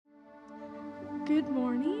Good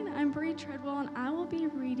morning. I'm Bree Treadwell, and I will be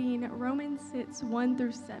reading Romans 6, 1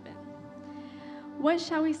 through 7. What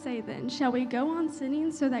shall we say then? Shall we go on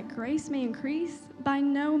sinning so that grace may increase? By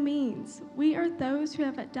no means. We are those who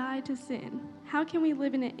have died to sin. How can we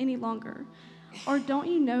live in it any longer? Or don't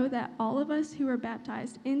you know that all of us who were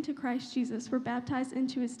baptized into Christ Jesus were baptized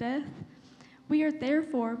into his death? We are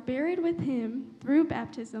therefore buried with him through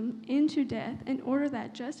baptism into death, in order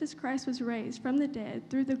that just as Christ was raised from the dead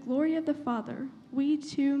through the glory of the Father, we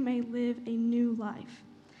too may live a new life.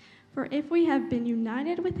 For if we have been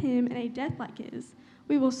united with him in a death like his,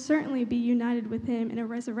 we will certainly be united with him in a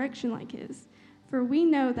resurrection like his. For we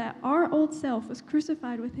know that our old self was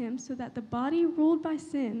crucified with him so that the body ruled by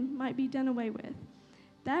sin might be done away with.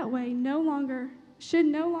 That way should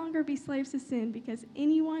no longer be slaves to sin, because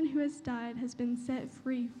anyone who has died has been set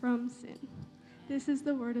free from sin. This is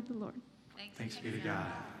the word of the Lord. Thanks be to God.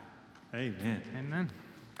 Amen. Amen.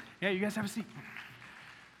 Yeah, you guys have a seat.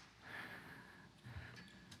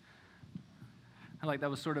 I like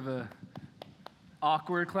that was sort of a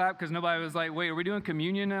awkward clap because nobody was like, wait, are we doing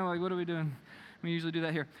communion now? Like, what are we doing? We usually do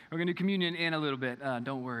that here. We're going to do communion in a little bit.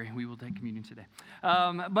 Don't worry, we will take communion today.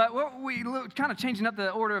 But we kind of changing up the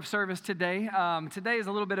order of service today. Today is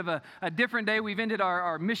a little bit of a different day. We've ended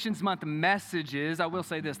our Missions Month messages. I will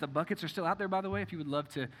say this, the buckets are still out there, by the way. If you would love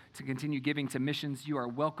to continue giving to missions, you are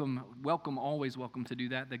welcome, always welcome to do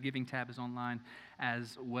that. The giving tab is online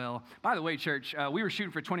as well. By the way, church, we were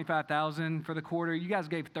shooting for $25,000 for the quarter. You guys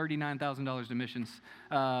gave $39,000 to missions,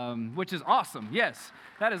 which is awesome. Yes,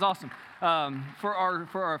 that is awesome. For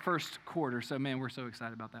our first quarter. So, man, we're so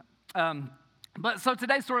excited about that. So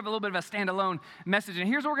today's sort of a little bit of a standalone message, and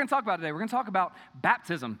here's what we're going to talk about today. We're going to talk about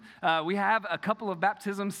baptism. We have a couple of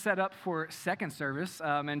baptisms set up for second service,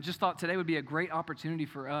 and just thought today would be a great opportunity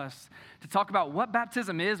for us to talk about what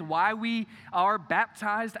baptism is, why we are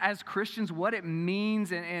baptized as Christians, what it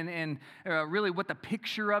means, and really what the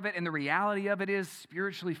picture of it and the reality of it is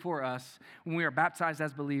spiritually for us when we are baptized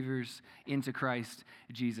as believers into Christ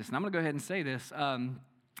Jesus. And I'm going to go ahead and say this.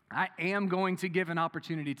 I am going to give an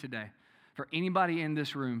opportunity today for anybody in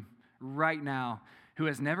this room right now who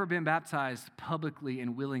has never been baptized publicly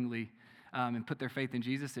and willingly and put their faith in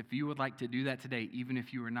Jesus. If you would like to do that today, even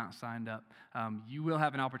if you are not signed up, you will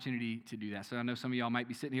have an opportunity to do that. So I know some of y'all might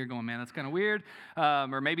be sitting here going, man, that's kind of weird.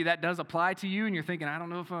 Or maybe that does apply to you and you're thinking, I don't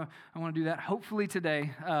know if I want to do that. Hopefully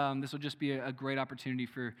today, this will just be a great opportunity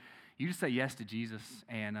for you to say yes to Jesus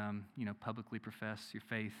and, publicly profess your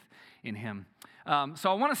faith in him.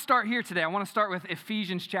 So I want to start here today. I want to start with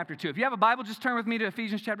Ephesians chapter 2. If you have a Bible, just turn with me to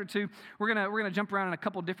Ephesians chapter 2. We're gonna jump around in a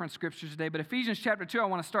couple different scriptures today, but Ephesians chapter 2, I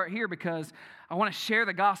want to start here because I want to share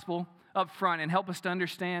the gospel up front and help us to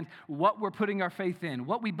understand what we're putting our faith in,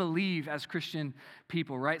 what we believe as Christian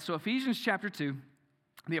people, right? So Ephesians chapter 2,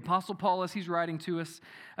 the Apostle Paul, as he's writing to us,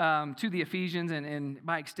 to the Ephesians, and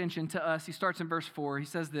by extension to us, he starts in verse 4. He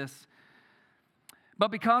says this, but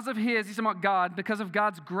because of he's talking about God, because of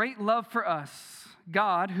God's great love for us,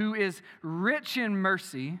 God, who is rich in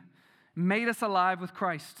mercy, made us alive with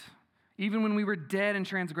Christ, even when we were dead in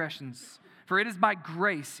transgressions. For it is by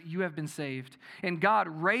grace you have been saved. And God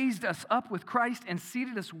raised us up with Christ and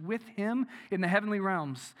seated us with him in the heavenly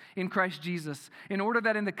realms in Christ Jesus, in order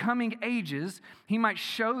that in the coming ages he might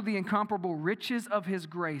show the incomparable riches of his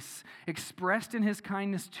grace expressed in his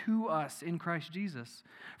kindness to us in Christ Jesus.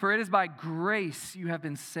 For it is by grace you have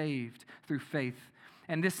been saved through faith.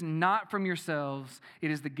 And this not from yourselves,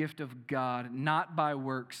 it is the gift of God, not by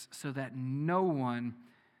works, so that no one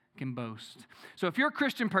can boast. So if you're a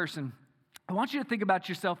Christian person, I want you to think about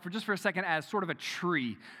yourself for a second as sort of a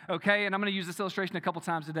tree, okay? And I'm going to use this illustration a couple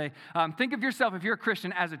times today. Think of yourself, if you're a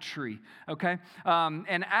Christian, as a tree, okay?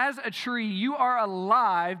 And as a tree, you are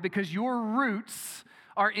alive because your roots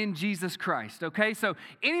are in Jesus Christ, okay? So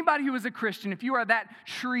anybody who is a Christian, if you are that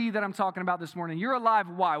tree that I'm talking about this morning, you're alive.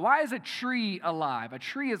 Why? Why is a tree alive? A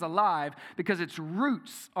tree is alive because its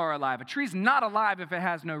roots are alive. A tree's not alive if it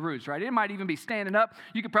has no roots, right? It might even be standing up.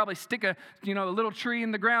 You could probably stick a little tree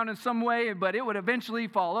in the ground in some way, but it would eventually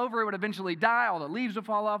fall over. It would eventually die. All the leaves would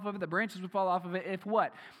fall off of it. The branches would fall off of it. If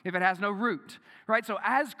what? If it has no root, right? So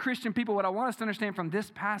as Christian people, what I want us to understand from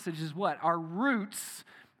this passage is what? Our roots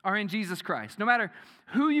are in Jesus Christ. No matter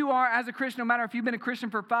who you are as a Christian, no matter if you've been a Christian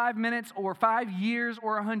for 5 minutes or 5 years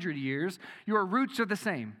or 100 years, your roots are the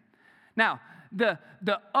same. Now, the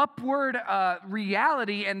upward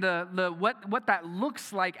reality and the what that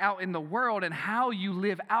looks like out in the world and how you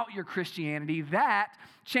live out your Christianity, that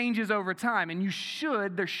changes over time. And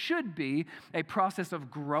there should be a process of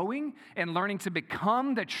growing and learning to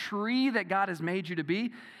become the tree that God has made you to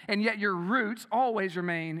be. And yet your roots always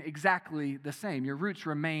remain exactly the same. Your roots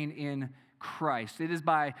remain in Christ. It is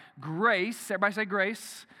by grace. Everybody say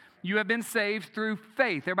grace. You have been saved through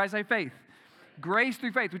faith. Everybody say faith. Grace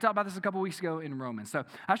through faith. We talked about this a couple weeks ago in Romans. So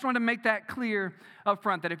I just wanted to make that clear up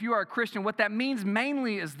front, that if you are a Christian, what that means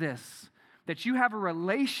mainly is this, that you have a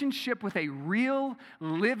relationship with a real,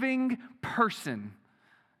 living person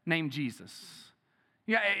named Jesus.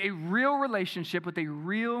 Yeah, a real relationship with a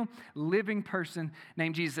real living person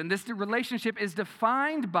named Jesus. And this relationship is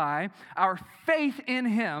defined by our faith in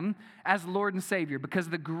him as Lord and Savior, because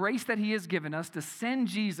of the grace that he has given us to send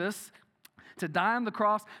Jesus to die on the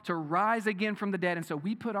cross, to rise again from the dead. And so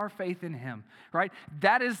we put our faith in him, right?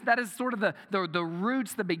 That is sort of the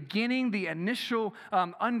roots, the beginning, the initial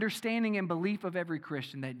understanding and belief of every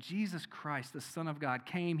Christian, that Jesus Christ, the Son of God,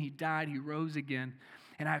 came, he died, he rose again,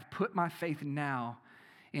 and I've put my faith now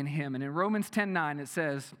in him. And in Romans 10:9, it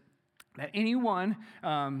says that anyone,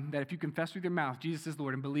 that if you confess with your mouth Jesus is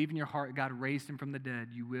Lord and believe in your heart God raised him from the dead,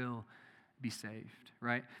 you will be saved,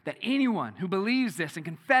 right? That anyone who believes this and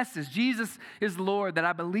confesses Jesus is Lord, that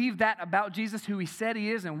I believe that about Jesus, who he said he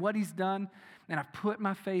is and what he's done, and I've put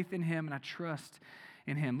my faith in him and I trust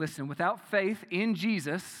in him. Listen, without faith in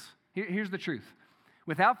Jesus, here's the truth.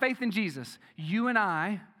 Without faith in Jesus, you and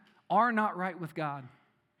I are not right with God.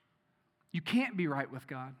 You can't be right with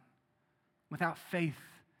God without faith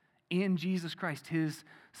in Jesus Christ, his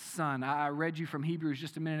Son. I read you from Hebrews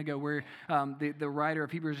just a minute ago where the writer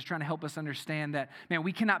of Hebrews is trying to help us understand that, man,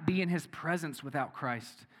 we cannot be in his presence without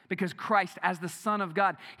Christ, because Christ, as the Son of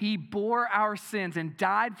God, he bore our sins and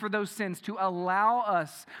died for those sins to allow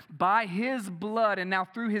us by his blood and now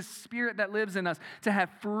through his Spirit that lives in us to have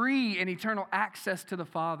free and eternal access to the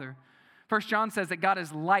Father. 1 John says that God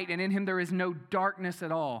is light, and in him there is no darkness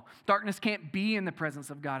at all. Darkness can't be in the presence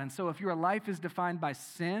of God. And so if your life is defined by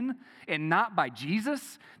sin and not by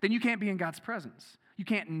Jesus, then you can't be in God's presence. You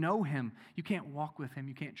can't know him. You can't walk with him.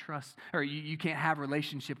 You can't trust, or you can't have a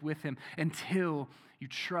relationship with him until you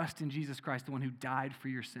trust in Jesus Christ, the one who died for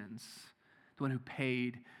your sins, the one who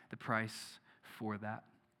paid the price for that.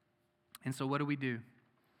 And so what do we do?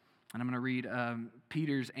 And I'm going to read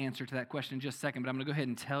Peter's answer to that question in just a second, but I'm going to go ahead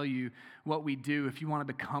and tell you what we do. If you want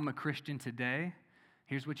to become a Christian today,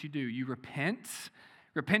 here's what you do. You repent.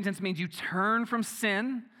 Repentance means you turn from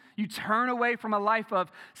sin. You turn away from a life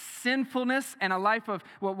of sinfulness and a life of,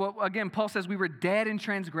 well, again, Paul says we were dead in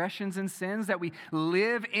transgressions and sins, that we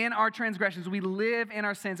live in our transgressions, we live in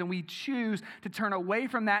our sins, and we choose to turn away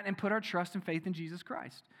from that and put our trust and faith in Jesus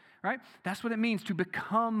Christ. Right? That's what it means to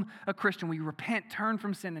become a Christian. We repent, turn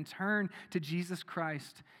from sin, and turn to Jesus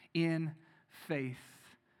Christ in faith.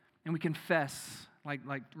 And we confess, like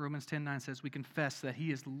Romans 10:9 says, we confess that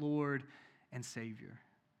he is Lord and Savior.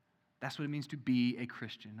 That's what it means to be a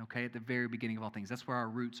Christian, okay? At the very beginning of all things. That's where our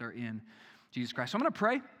roots are in Jesus Christ. So I'm going to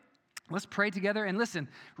pray. Let's pray together. And listen,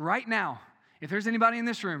 right now, if there's anybody in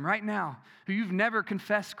this room right now who you've never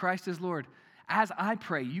confessed Christ as Lord, as I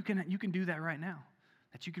pray, you can do that right now.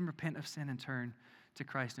 That you can repent of sin and turn to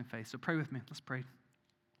Christ in faith. So pray with me. Let's pray.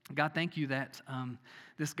 God, thank you that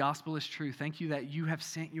this gospel is true. Thank you that you have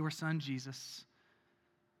sent your Son, Jesus,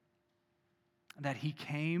 that he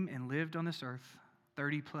came and lived on this earth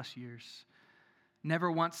 30 plus years,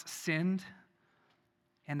 never once sinned,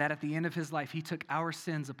 and that at the end of his life, he took our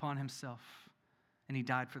sins upon himself, and he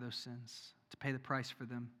died for those sins to pay the price for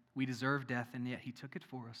them. We deserve death, and yet he took it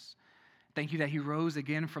for us. Thank you that he rose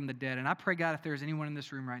again from the dead. And I pray, God, if there's anyone in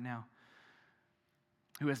this room right now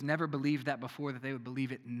who has never believed that before, that they would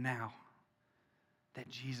believe it now, that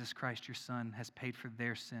Jesus Christ, your Son, has paid for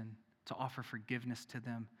their sin to offer forgiveness to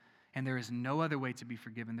them. And there is no other way to be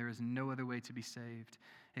forgiven. There is no other way to be saved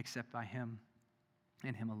except by him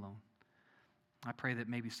and him alone. I pray that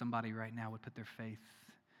maybe somebody right now would put their faith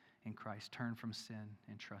in Christ, turn from sin,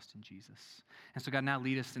 and trust in Jesus. And so God, now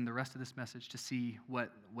lead us in the rest of this message to see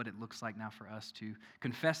what it looks like now for us to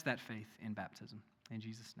confess that faith in baptism. In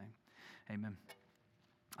Jesus' name, amen.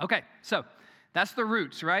 Okay, so that's the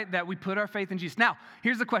roots, right? That we put our faith in Jesus. Now,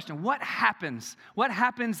 here's the question. What happens? What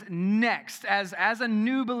happens next as a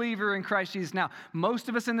new believer in Christ Jesus? Now, most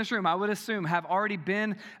of us in this room, I would assume, have already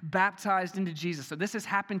been baptized into Jesus. So this has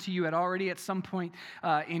happened to you at some point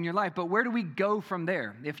in your life. But where do we go from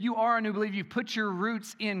there? If you are a new believer, you've put your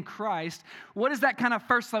roots in Christ, what is that kind of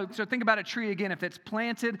first slope? So think about a tree again. If it's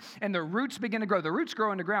planted and the roots begin to grow, the roots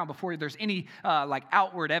grow in the ground before there's any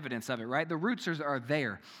outward evidence of it, right? The roots are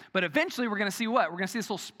there. But eventually we're going to see see what? We're going to see this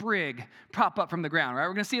little sprig pop up from the ground, right?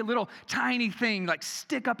 We're going to see a little tiny thing like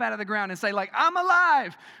stick up out of the ground and say like, I'm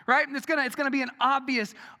alive, right? And it's going to be an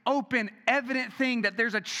obvious, open, evident thing that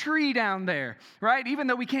there's a tree down there, right? Even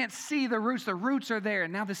though we can't see the roots are there.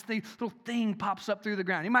 And now this little thing pops up through the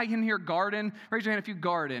ground. You might even hear garden. Raise your hand if you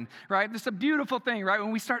garden, right? This is a beautiful thing, right?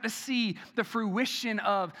 When we start to see the fruition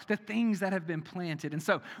of the things that have been planted. And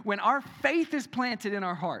so when our faith is planted in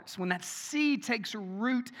our hearts, when that seed takes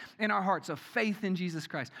root in our hearts of faith in Jesus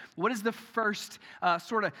Christ, what is the first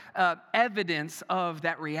evidence of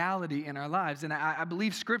that reality in our lives? And I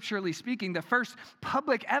believe scripturally speaking, the first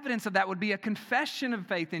public evidence of that would be a confession of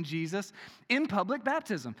faith in Jesus in public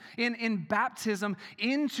baptism. In baptism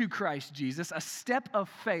into Christ Jesus, a step of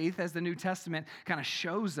faith, as the New Testament kind of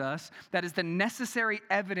shows us, that is the necessary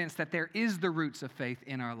evidence that there is the roots of faith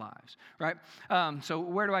in our lives, right? So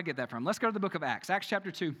where do I get that from? Let's go to the book of Acts. Acts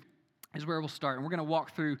chapter 2 is where we'll start. And we're going to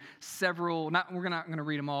walk through we're not going to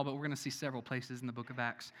read them all, but we're going to see several places in the book of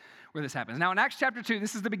Acts where this happens. Now in Acts chapter 2,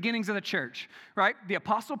 this is the beginnings of the church, right? The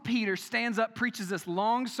apostle Peter stands up, preaches this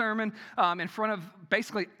long sermon in front of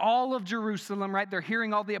basically all of Jerusalem, right? They're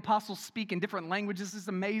hearing all the apostles speak in different languages. This is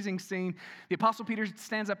an amazing scene. The apostle Peter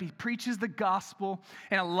stands up, he preaches the gospel,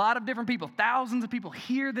 and a lot of different people, thousands of people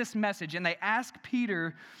hear this message, and they ask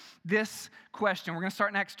Peter this question. We're going to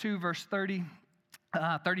start in Acts 2, verse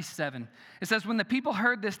 37. It says, when the people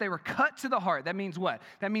heard this, they were cut to the heart. That means what?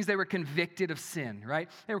 That means they were convicted of sin, right?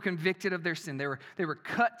 They were convicted of their sin. They were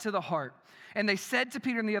cut to the heart. And they said to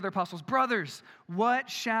Peter and the other apostles, brothers, what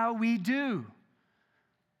shall we do?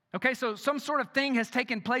 Okay, so some sort of thing has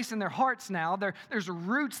taken place in their hearts now. There's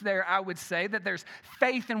roots there, I would say, that there's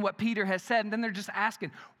faith in what Peter has said. And then they're just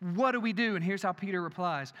asking, what do we do? And here's how Peter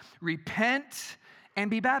replies, repent and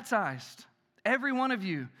be baptized, every one of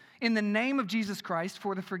you, in the name of Jesus Christ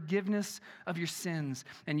for the forgiveness of your sins,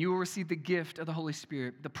 and you will receive the gift of the Holy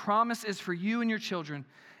Spirit. The promise is for you and your children,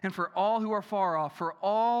 and for all who are far off, for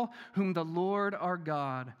all whom the Lord our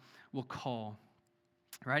God will call.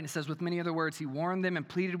 Right? And it says, with many other words, he warned them and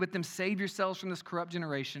pleaded with them, save yourselves from this corrupt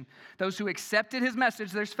generation. Those who accepted his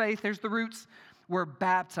message, there's faith, there's the roots, were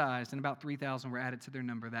baptized, and about 3,000 were added to their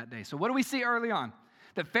number that day. So what do we see early on?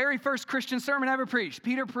 The very first Christian sermon ever preached.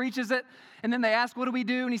 Peter preaches it, and then they ask, what do we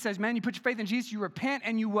do? And he says, man, you put your faith in Jesus, you repent,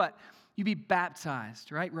 and you what? You be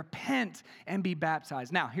baptized, right? Repent and be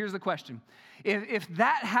baptized. Now, here's the question. If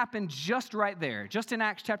that happened just right there, just in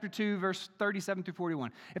Acts chapter 2, verse 37 through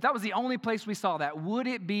 41, if that was the only place we saw that, would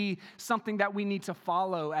it be something that we need to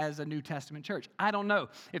follow as a New Testament church? I don't know.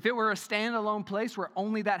 If it were a standalone place where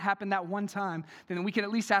only that happened that one time, then we could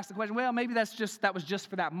at least ask the question, well, maybe that was just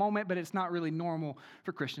for that moment, but it's not really normal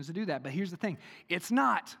for Christians to do that. But here's the thing. It's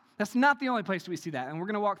not. That's not the only place we see that. And we're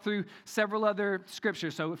going to walk through several other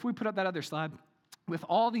scriptures. So if we put up that other slide, with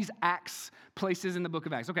all these Acts places in the book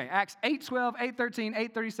of Acts. Okay, Acts 8:12,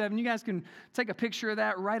 8:13, 8:37. You guys can take a picture of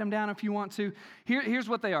that, write them down if you want to. Here's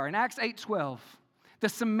what they are. In Acts 8:12, the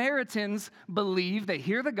Samaritans believe, they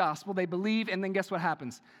hear the gospel, they believe, and then guess what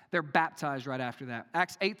happens? They're baptized right after that.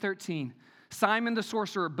 Acts 8:13, Simon the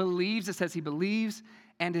sorcerer believes, it says he believes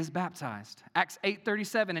and is baptized. Acts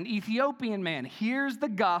 8:37, an Ethiopian man hears the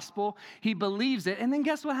gospel, he believes it, and then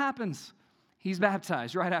guess what happens? He's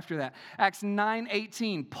baptized right after that. Acts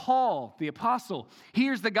 9:18, Paul, the apostle,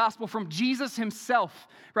 hears the gospel from Jesus himself,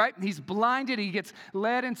 right? He's blinded. He gets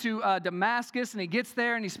led into Damascus, and he gets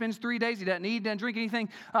there, and he spends 3 days. He doesn't eat, doesn't drink anything.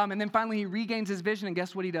 And then finally, he regains his vision, and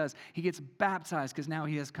guess what he does? He gets baptized because now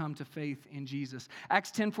he has come to faith in Jesus.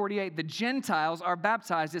 Acts 10:48, the Gentiles are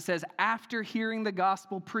baptized, it says, after hearing the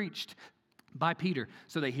gospel preached by Peter.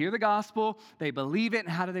 So they hear the gospel, they believe it, and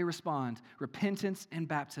how do they respond? Repentance and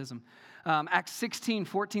baptism. Acts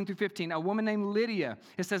 16:14 through 15, a woman named Lydia,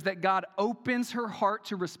 it says that God opens her heart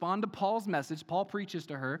to respond to Paul's message. Paul preaches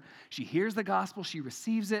to her. She hears the gospel, she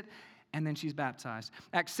receives it, and then she's baptized.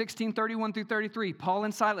 Acts 16:31 through 33, Paul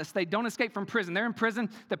and Silas, they don't escape from prison. They're in prison.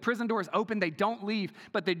 The prison door is open. They don't leave.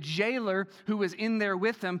 But the jailer who was in there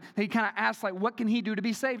with them, he kind of asks, like, what can he do to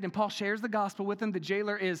be saved? And Paul shares the gospel with him. The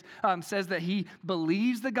jailer says that he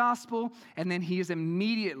believes the gospel, and then he is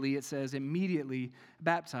immediately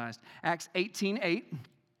baptized. Acts 18:8,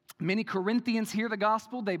 many Corinthians hear the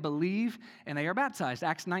gospel, they believe, and they are baptized.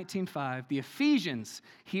 Acts 19:5, the Ephesians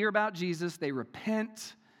hear about Jesus, they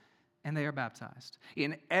repent, and they are baptized.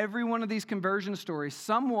 In every one of these conversion stories,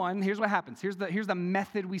 here's what happens. Here's the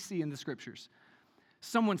method we see in the scriptures.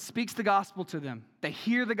 Someone speaks the gospel to them. They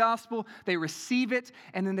hear the gospel, they receive it,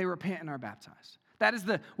 and then they repent and are baptized. That is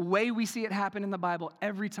the way we see it happen in the Bible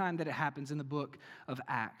every time that it happens in the book of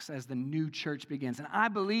Acts as the new church begins. And I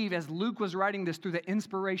believe as Luke was writing this through the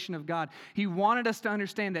inspiration of God, he wanted us to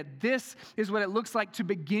understand that this is what it looks like to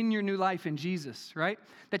begin your new life in Jesus, right?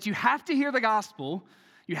 That you have to hear the gospel.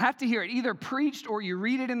 You have to hear it either preached or you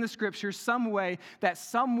read it in the scriptures some way that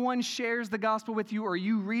someone shares the gospel with you or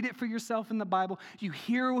you read it for yourself in the Bible. You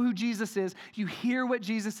hear who Jesus is. You hear what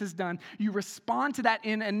Jesus has done. You respond to that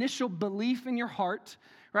in initial belief in your heart,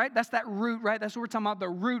 right? That's that root, right? That's what we're talking about, the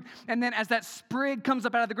root. And then as that sprig comes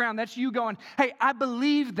up out of the ground, that's you going, hey, I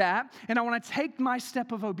believe that, and I want to take my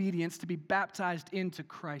step of obedience to be baptized into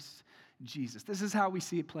Christ Jesus. This is how we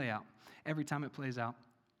see it play out every time it plays out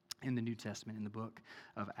in the New Testament, in the book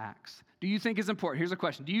of Acts. Do you think it's important? Here's a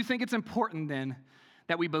question. Do you think it's important then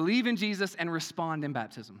that we believe in Jesus and respond in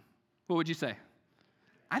baptism? What would you say?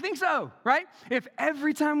 I think so, right? If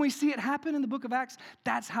every time we see it happen in the book of Acts,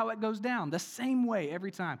 that's how it goes down, the same way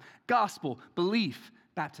every time. Gospel, belief,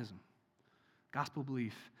 baptism. Gospel,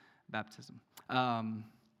 belief, baptism.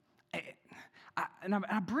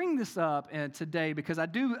 I bring this up today because I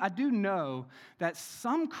do know that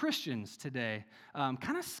some Christians today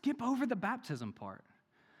kind of skip over the baptism part.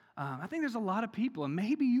 I think there's a lot of people, and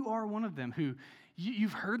maybe you are one of them, who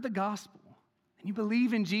you've heard the gospel, and you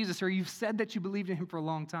believe in Jesus, or you've said that you believed in him for a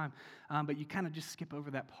long time, but you kind of just skip over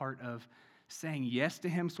that part of saying yes to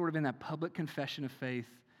him, sort of in that public confession of faith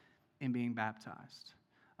and being baptized.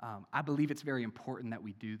 I believe it's very important that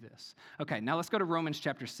we do this. Okay, now let's go to Romans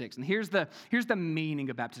chapter 6. And here's the meaning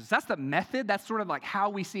of baptism. That's the method. That's sort of like how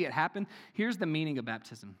we see it happen. Here's the meaning of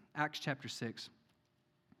baptism. Acts chapter 6.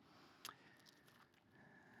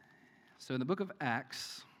 So in the book of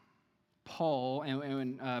Acts, Paul,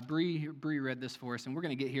 and Bree read this for us, and we're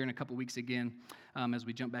going to get here in a couple weeks again as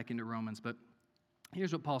we jump back into Romans. But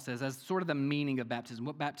here's what Paul says as sort of the meaning of baptism,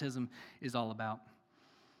 what baptism is all about.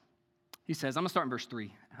 He says, I'm going to start in verse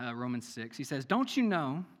 3, Romans 6. He says, don't you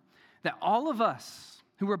know that all of us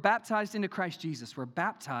who were baptized into Christ Jesus were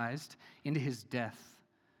baptized into his death?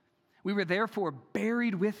 We were therefore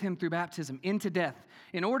buried with him through baptism into death,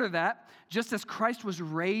 in order that, just as Christ was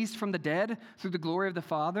raised from the dead through the glory of the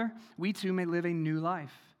Father, we too may live a new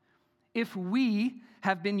life. If we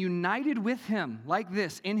have been united with him like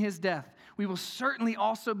this in his death, we will certainly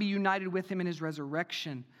also be united with him in his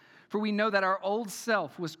resurrection. For we know that our old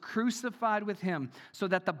self was crucified with him so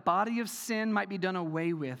that the body of sin might be done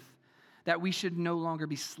away with, that we should no longer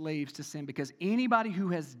be slaves to sin, because anybody who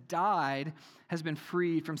has died has been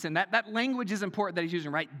freed from sin. That language is important that he's using,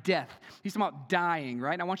 right? Death. He's talking about dying,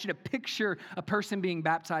 right? And I want you to picture a person being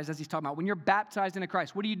baptized as he's talking about. When you're baptized into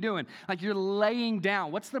Christ, what are you doing? Like you're laying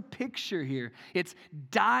down. What's the picture here? It's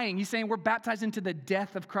dying. He's saying we're baptized into the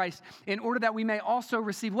death of Christ in order that we may also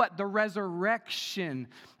receive what? The resurrection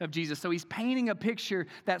of Jesus. So he's painting a picture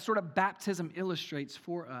that sort of baptism illustrates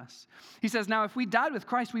for us. He says, now if we died with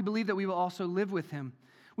Christ, we believe that we will also live with him.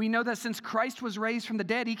 We know that since Christ was raised from the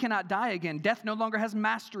dead, he cannot die again. Death no longer has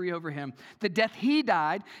mastery over him. The death he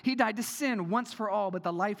died to sin once for all, but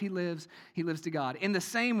the life he lives to God. In the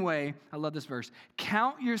same way, I love this verse,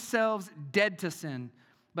 count yourselves dead to sin,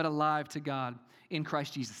 but alive to God in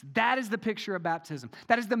Christ Jesus. That is the picture of baptism.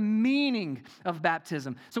 That is the meaning of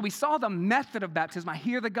baptism. So we saw the method of baptism. I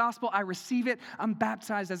hear the gospel, I receive it, I'm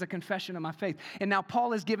baptized as a confession of my faith. And now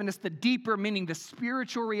Paul has given us the deeper meaning, the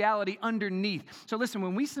spiritual reality underneath. So listen,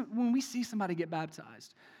 when we see somebody get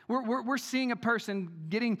baptized, we're seeing a person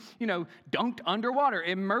getting, dunked underwater,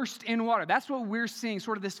 immersed in water. That's what we're seeing,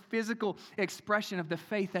 sort of this physical expression of the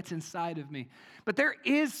faith that's inside of me. But there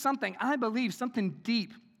is something, I believe, something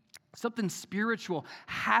deep, something spiritual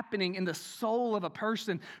happening in the soul of a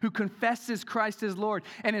person who confesses Christ as Lord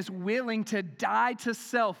and is willing to die to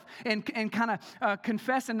self and kind of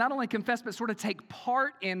confess, and not only confess, but sort of take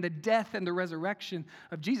part in the death and the resurrection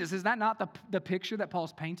of Jesus. Is that not the picture that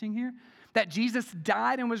Paul's painting here? That Jesus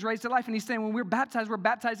died and was raised to life. And he's saying when we're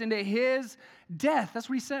baptized into his death. That's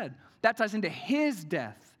what he said. Baptized into his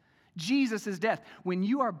death. Jesus' death. When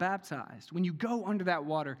you are baptized, when you go under that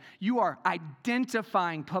water, you are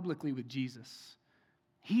identifying publicly with Jesus.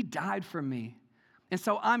 He died for me. And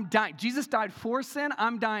so I'm dying. Jesus died for sin.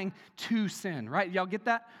 I'm dying to sin, right? Y'all get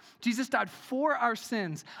that? Jesus died for our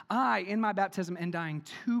sins. I, in my baptism, am dying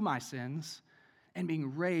to my sins and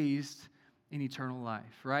being raised in eternal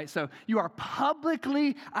life, right? So you are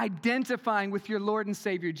publicly identifying with your Lord and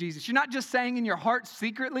Savior, Jesus. You're not just saying in your heart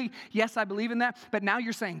secretly, yes, I believe in that, but now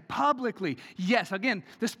you're saying publicly, yes. Again,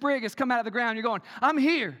 the sprig has come out of the ground. You're going, I'm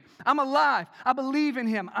here. I'm alive. I believe in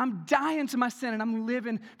him. I'm dying to my sin, and I'm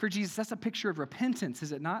living for Jesus. That's a picture of repentance,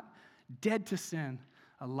 is it not? Dead to sin,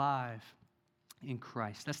 alive in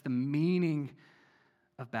Christ. That's the meaning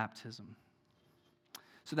of baptism.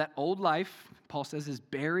 So that old life, Paul says, is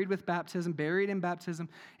buried with baptism, buried in baptism,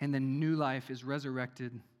 and the new life is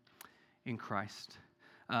resurrected in Christ.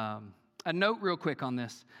 A note real quick on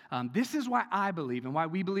this. This is why I believe and why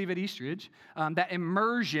we believe at Eastridge that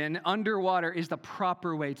immersion underwater is the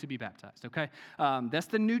proper way to be baptized, okay? That's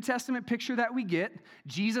the New Testament picture that we get.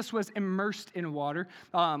 Jesus was immersed in water.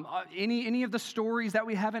 Any of the stories that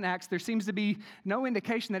we have in Acts, there seems to be no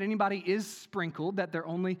indication that anybody is sprinkled, that they're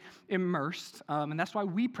only immersed. And that's why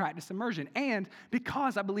we practice immersion. And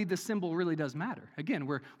because I believe the symbol really does matter. Again,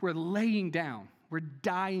 we're laying down. We're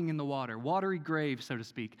dying in the water, watery grave, so to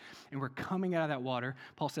speak, and we're coming out of that water,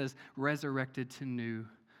 Paul says, resurrected to new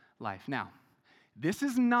life. Now, this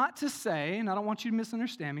is not to say, and I don't want you to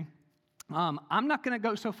misunderstand me, I'm not going to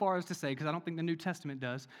go so far as to say, because I don't think the New Testament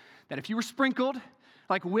does, that if you were sprinkled,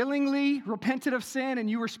 like willingly repented of sin and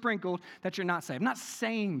you were sprinkled, that you're not saved. I'm not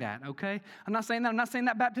saying that, okay? I'm not saying that. I'm not saying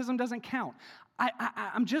that baptism doesn't count.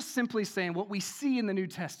 I'm just simply saying what we see in the New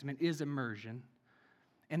Testament is immersion.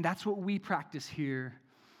 And that's what we practice here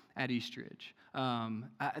at Eastridge.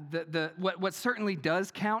 What certainly does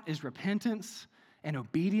count is repentance and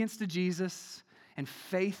obedience to Jesus and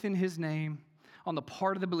faith in his name on the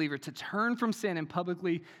part of the believer to turn from sin and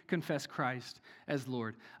publicly confess Christ as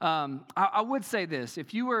Lord. I would say this.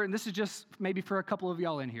 If you were, and this is just maybe for a couple of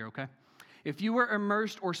y'all in here, okay? If you were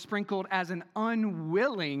immersed or sprinkled as an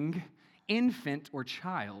unwilling infant or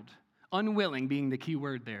child, unwilling being the key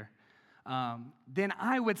word there, then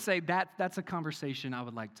I would say that's a conversation I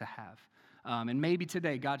would like to have. And maybe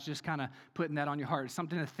today, God's just kind of putting that on your heart,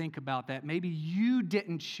 something to think about that. Maybe you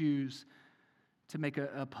didn't choose to make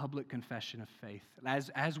a public confession of faith,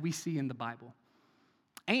 as we see in the Bible.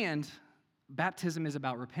 And baptism is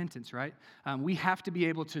about repentance, right? We have to be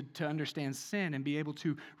able to understand sin and be able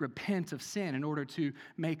to repent of sin in order to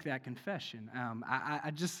make that confession.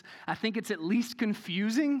 I think it's at least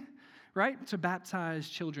confusing, right, to baptize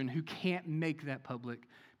children who can't make that public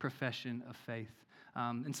profession of faith.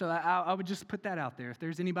 And so I would just put that out there. If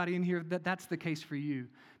there's anybody in here that's the case for you,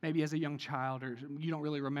 maybe as a young child, or you don't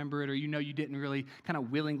really remember it, or you know you didn't really kind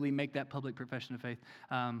of willingly make that public profession of faith,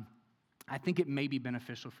 I think it may be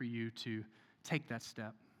beneficial for you to take that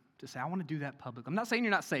step, to say, I want to do that public. I'm not saying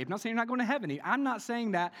you're not saved. I'm not saying you're not going to heaven. I'm not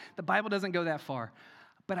saying that. The Bible doesn't go that far.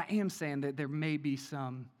 But I am saying that there may be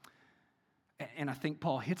some, and I think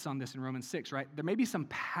Paul hits on this in Romans 6, right? There may be some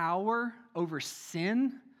power over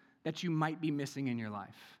sin that you might be missing in your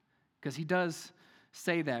life. Because he does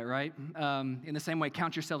say that, right? In the same way,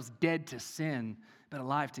 count yourselves dead to sin, but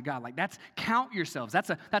alive to God. Like count yourselves.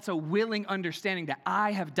 That's a willing understanding that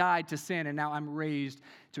I have died to sin and now I'm raised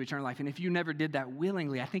to eternal life. And if you never did that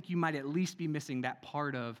willingly, I think you might at least be missing that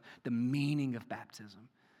part of the meaning of baptism.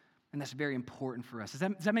 And that's very important for us. Does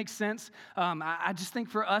that make sense? I just think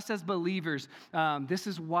for us as believers, this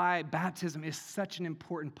is why baptism is such an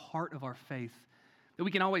important part of our faith. That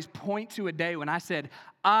we can always point to a day when I said,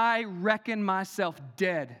 I reckon myself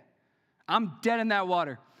dead. I'm dead in that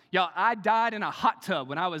water. Y'all, I died in a hot tub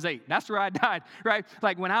when I was 8. That's where I died, right?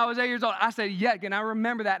 Like when I was 8 years old, I said, yeah, and I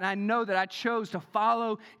remember that, and I know that I chose to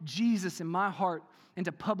follow Jesus in my heart and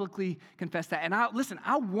to publicly confess that. And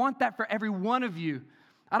I want that for every one of you.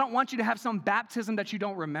 I don't want you to have some baptism that you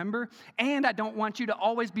don't remember, and I don't want you to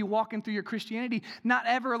always be walking through your Christianity, not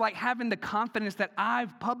ever like having the confidence that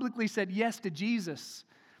I've publicly said yes to Jesus,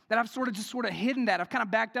 that I've sort of hidden that. I've kind of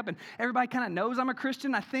backed up, and everybody kind of knows I'm a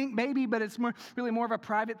Christian, I think, maybe, but it's really more of a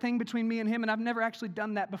private thing between me and him, and I've never actually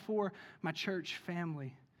done that before my church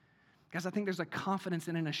family. Guys, I think there's a confidence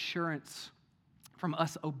and an assurance from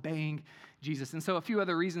us obeying Jesus. And so a few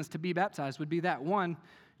other reasons to be baptized would be that. One,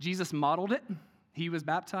 Jesus modeled it. He was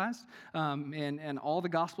baptized. In all the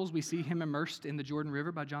Gospels, we see him immersed in the Jordan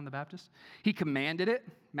River by John the Baptist. He commanded it,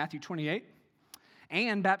 Matthew 28.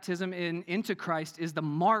 And baptism into Christ is the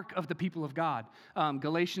mark of the people of God.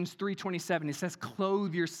 Galatians 3:27, it says,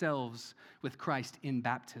 clothe yourselves with Christ in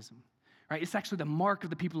baptism. Right? It's actually the mark of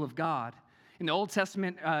the people of God. In the Old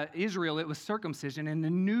Testament, Israel, it was circumcision. In the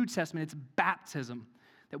New Testament, it's baptism.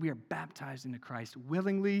 That we are baptized into Christ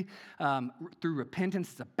willingly through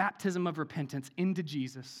repentance. It's a baptism of repentance into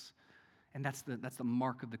Jesus. And that's the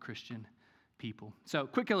mark of the Christian people. So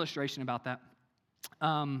quick illustration about that.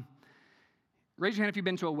 Raise your hand if you've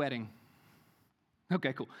been to a wedding.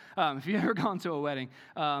 Okay, cool. If you've ever gone to a wedding,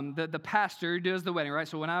 the pastor does the wedding, right?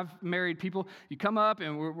 So when I've married people, you come up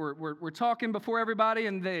and we're talking before everybody,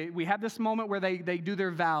 and we have this moment where they do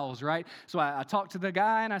their vows, right? So I talk to the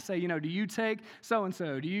guy and I say, do you take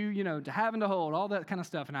so-and-so? Do you, to have and to hold, all that kind of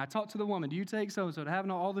stuff. And I talk to the woman, do you take so-and-so, to have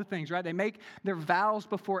and all the things, right? They make their vows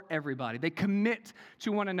before everybody. They commit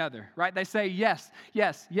to one another, right? They say, yes,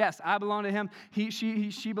 yes, yes, I belong to him.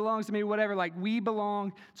 She belongs to me, whatever. Like, we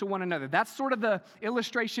belong to one another. That's sort of the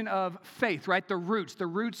illustration of faith, right? The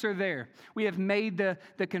roots are there. We have made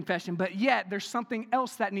the confession, but yet there's something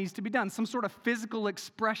else that needs to be done, some sort of physical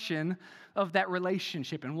expression of that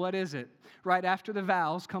relationship. And what is it? Right after the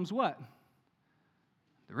vows comes what?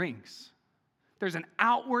 The rings. There's an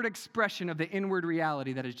outward expression of the inward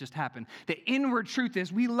reality that has just happened. The inward truth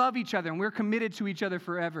is we love each other and we're committed to each other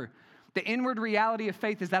forever. The inward reality of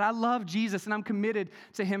faith is that I love Jesus and I'm committed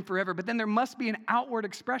to him forever. But then there must be an outward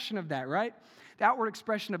expression of that, right? The outward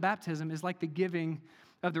expression of baptism is like the giving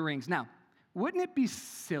of the rings. Now, wouldn't it be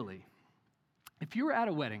silly if you were at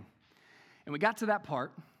a wedding and we got to that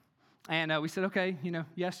part and we said, okay,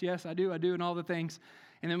 yes, yes, I do, and all the things.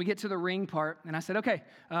 And then we get to the ring part and I said, okay,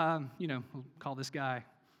 we'll call this guy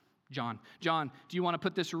John. John, do you want to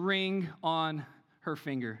put this ring on her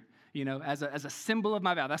finger? As a symbol of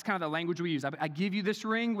my vow. That's kind of the language we use. I give you this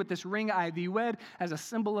ring. With this ring, I thee wed as a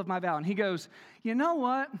symbol of my vow. And he goes, you know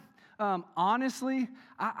what? Honestly,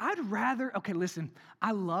 I'd rather, okay, listen,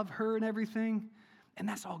 I love her and everything, and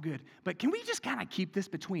that's all good. But can we just kind of keep this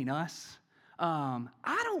between us?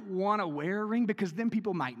 I don't want to wear a ring because then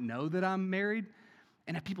people might know that I'm married.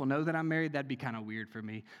 And if people know that I'm married, that'd be kind of weird for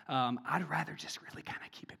me. I'd rather just really kind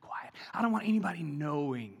of keep it quiet. I don't want anybody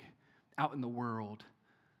knowing out in the world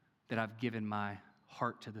that I've given my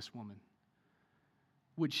heart to this woman.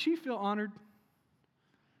 Would she feel honored?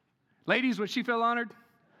 Ladies, would she feel honored?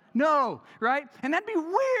 No, right? And that'd be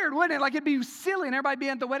weird, wouldn't it? Like, it'd be silly, and everybody be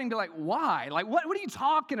at the wedding be like, why? Like, what are you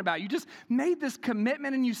talking about? You just made this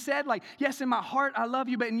commitment, and you said, like, yes, in my heart, I love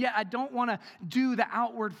you, but and yet I don't want to do the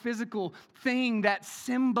outward physical thing that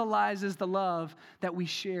symbolizes the love that we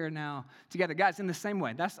share now together. Guys, in the same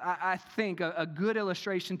way, that's, I think, a good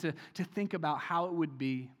illustration to think about how it would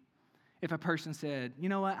be if a person said, you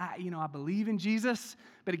know what, I believe in Jesus,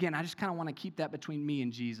 but again, I just kind of want to keep that between me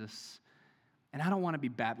and Jesus. And I don't want to be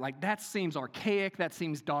bad. Like, that seems archaic. That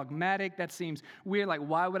seems dogmatic. That seems weird. Like,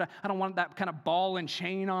 why would I don't want that kind of ball and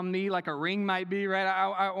chain on me like a ring might be, right?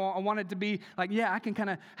 I want it to be like, yeah, I can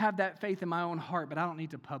kind of have that faith in my own heart, but I don't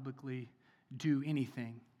need to publicly do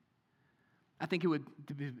anything. I think it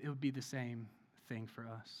would be the same thing for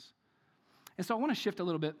us. And so I want to shift a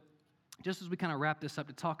little bit, just as we kind of wrap this up,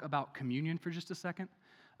 to talk about communion for just a second.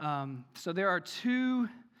 So there are two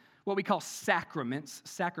what we call sacraments.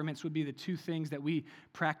 Sacraments would be the two things that we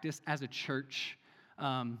practice as a church.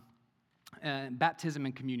 Baptism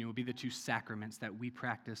and communion would be the two sacraments that we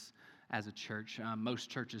practice as a church.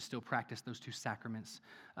 Most churches still practice those two sacraments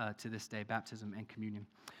to this day, baptism and communion.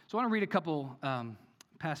 So I want to read a couple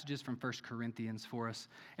passages from 1 Corinthians for us.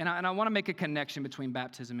 And I want to make a connection between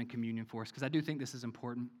baptism and communion for us, because I do think this is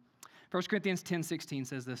important. 1 Corinthians 10:16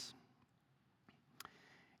 says this: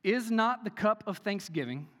 Is not the cup of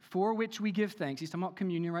thanksgiving, for which we give thanks, he's talking about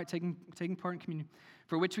communion, right? Taking part in communion,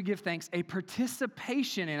 for which we give thanks, a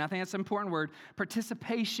participation in, I think that's an important word,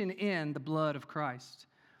 participation in the blood of Christ.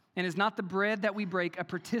 And is not the bread that we break a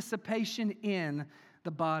participation in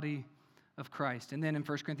the body of Christ? And then in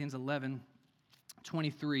 1 Corinthians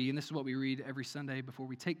 11:23, and this is what we read every Sunday before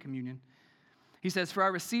we take communion, he says, For I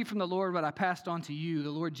received from the Lord what I passed on to you. The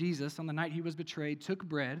Lord Jesus, on the night he was betrayed, took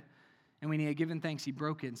bread, and when he had given thanks, he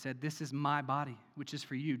broke it and said, This is my body, which is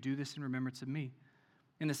for you. Do this in remembrance of me.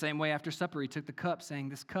 In the same way, after supper, he took the cup, saying,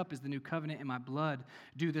 This cup is the new covenant in my blood.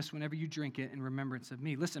 Do this whenever you drink it in remembrance of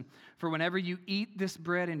me. Listen, for whenever you eat this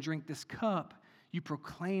bread and drink this cup, you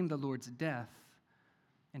proclaim the Lord's death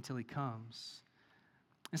until he comes.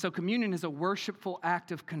 And so communion is a worshipful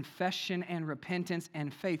act of confession and repentance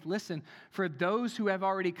and faith. Listen, for those who have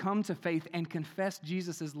already come to faith and confessed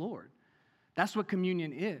Jesus as Lord. That's what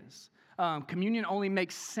communion is. Communion only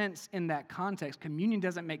makes sense in that context. Communion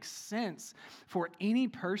doesn't make sense for any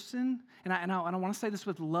person, and I want to say this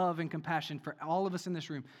with love and compassion for all of us in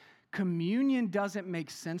this room. Communion doesn't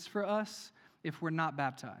make sense for us if we're not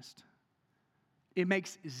baptized. It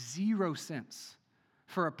makes zero sense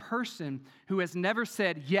for a person who has never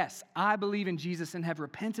said, yes, I believe in Jesus and have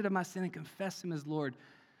repented of my sin and confessed him as Lord,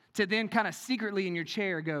 to then kind of secretly in your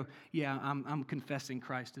chair go, yeah, I'm confessing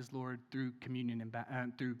Christ as Lord through communion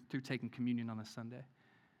and through taking communion on a Sunday.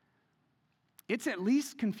 It's at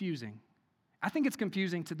least confusing. I think it's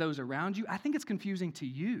confusing to those around you. I think it's confusing to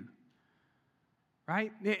you.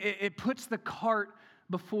 right? It puts the cart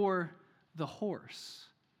before the horse.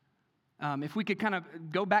 If we could kind of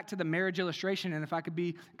go back to the marriage illustration, and if I could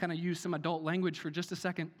kind of use some adult language for just a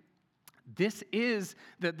second, this is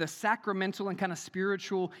the sacramental and kind of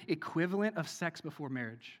spiritual equivalent of sex before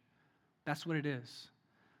marriage. That's what it is.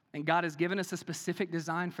 And God has given us a specific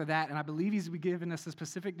design for that, and I believe He's given us a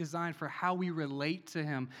specific design for how we relate to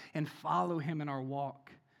Him and follow Him in our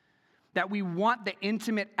walk. That we want the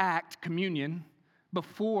intimate act, communion,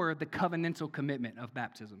 before the covenantal commitment of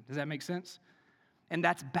baptism. Does that make sense? And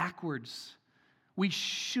that's backwards. We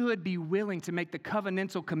should be willing to make the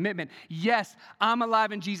covenantal commitment. Yes, I'm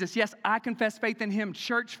alive in Jesus. Yes, I confess faith in Him.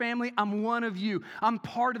 Church family, I'm one of you. I'm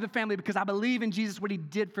part of the family because I believe in Jesus, what He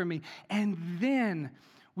did for me. And then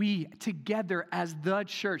we together as the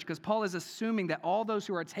church, because Paul is assuming that all those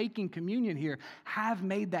who are taking communion here have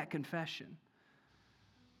made that confession.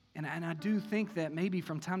 And I do think that maybe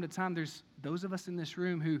from time to time there's those of us in this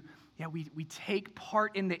room who, we take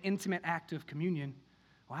part in the intimate act of communion.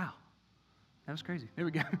 Wow, that was crazy. There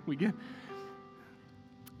we go. We good?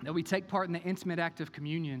 That we take part in the intimate act of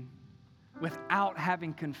communion without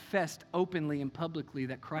having confessed openly and publicly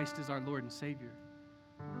that Christ is our Lord and Savior.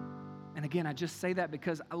 And again, I just say that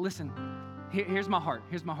because, listen, here's my heart.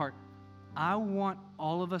 Here's my heart. I want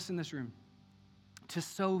all of us in this room to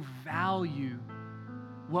so value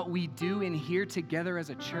what we do in here together as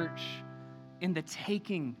a church in the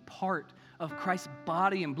taking part of Christ's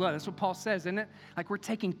body and blood. That's what Paul says, isn't it? Like we're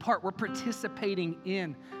taking part, we're participating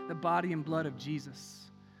in the body and blood of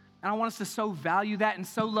Jesus. And I want us to so value that and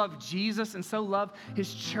so love Jesus and so love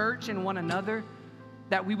His church and one another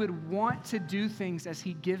that we would want to do things as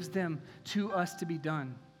He gives them to us to be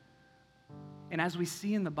done. And as we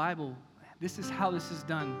see in the Bible, this is how this is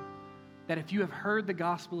done. That if you have heard the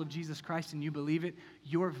gospel of Jesus Christ and you believe it,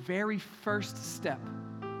 your very first step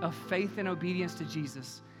of faith and obedience to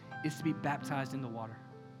Jesus is to be baptized in the water.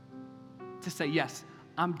 To say, yes,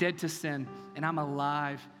 I'm dead to sin and I'm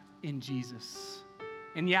alive in Jesus.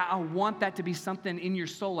 And yeah, I want that to be something in your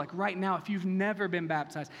soul. Like right now, if you've never been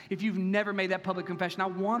baptized, if you've never made that public confession, I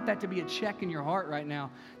want that to be a check in your heart right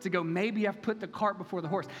now to go, maybe I've put the cart before the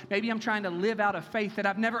horse. Maybe I'm trying to live out a faith that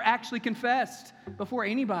I've never actually confessed before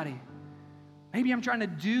anybody. Maybe I'm trying to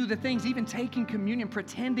do the things, even taking communion,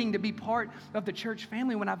 pretending to be part of the church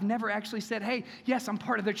family when I've never actually said, hey, yes, I'm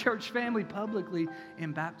part of the church family publicly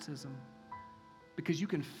in baptism. Because you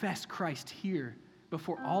confess Christ here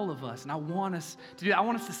before all of us. And I want us to do that. I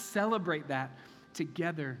want us to celebrate that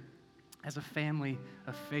together as a family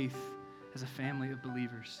of faith, as a family of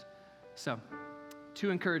believers. So, 2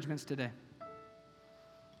 encouragements today.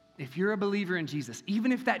 If you're a believer in Jesus,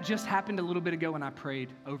 even if that just happened a little bit ago when I prayed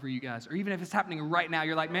over you guys, or even if it's happening right now,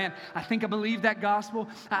 you're like, man, I think I believe that gospel.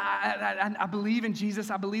 I believe in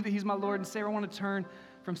Jesus. I believe that He's my Lord and Savior. I want to turn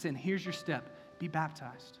from sin. Here's your step. Be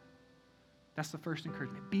baptized. That's the first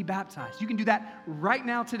encouragement. Be baptized. You can do that right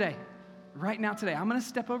now today. Right now today. I'm going to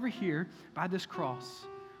step over here by this cross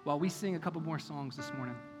while we sing a couple more songs this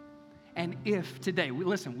morning. And if today,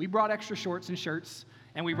 we brought extra shorts and shirts,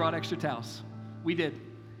 and we brought extra towels. We did.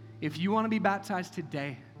 If you want to be baptized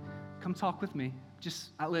today, come talk with me.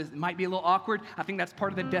 It might be a little awkward. I think that's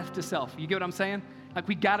part of the death to self. You get what I'm saying? Like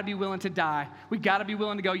we got to be willing to die. We got to be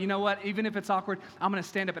willing to go, you know what? Even if it's awkward, I'm going to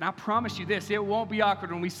stand up. And I promise you this, it won't be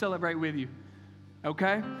awkward when we celebrate with you.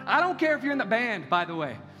 Okay? I don't care if you're in the band, by the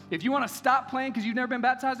way. If you want to stop playing because you've never been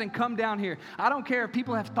baptized, then come down here. I don't care if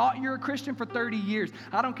people have thought you're a Christian for 30 years.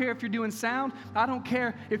 I don't care if you're doing sound. I don't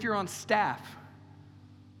care if you're on staff.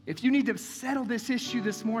 If you need to settle this issue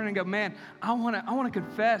this morning and go, man, I want to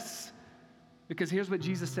confess. Because here's what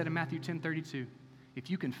Jesus said in Matthew 10:32. If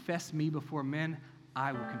you confess me before men,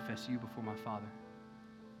 I will confess you before my Father.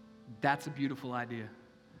 That's a beautiful idea.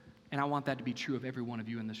 And I want that to be true of every one of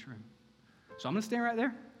you in this room. So I'm going to stand right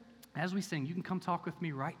there. As we sing, you can come talk with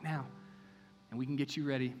me right now. And we can get you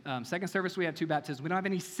ready. Second service, we have 2 baptisms. We don't have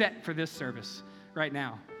any set for this service right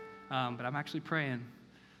now. But I'm actually praying,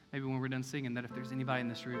 maybe when we're done singing, that if there's anybody in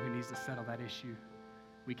this room who needs to settle that issue,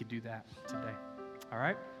 we could do that today. All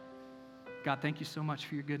right? God, thank you so much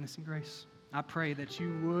for your goodness and grace. I pray that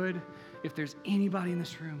you would, if there's anybody in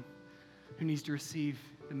this room who needs to receive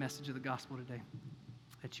the message of the gospel today,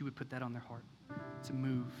 that you would put that on their heart to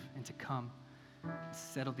move and to come and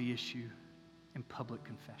settle the issue in public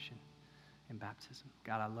confession and baptism.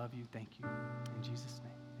 God, I love you. Thank you. In Jesus'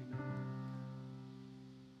 name, amen.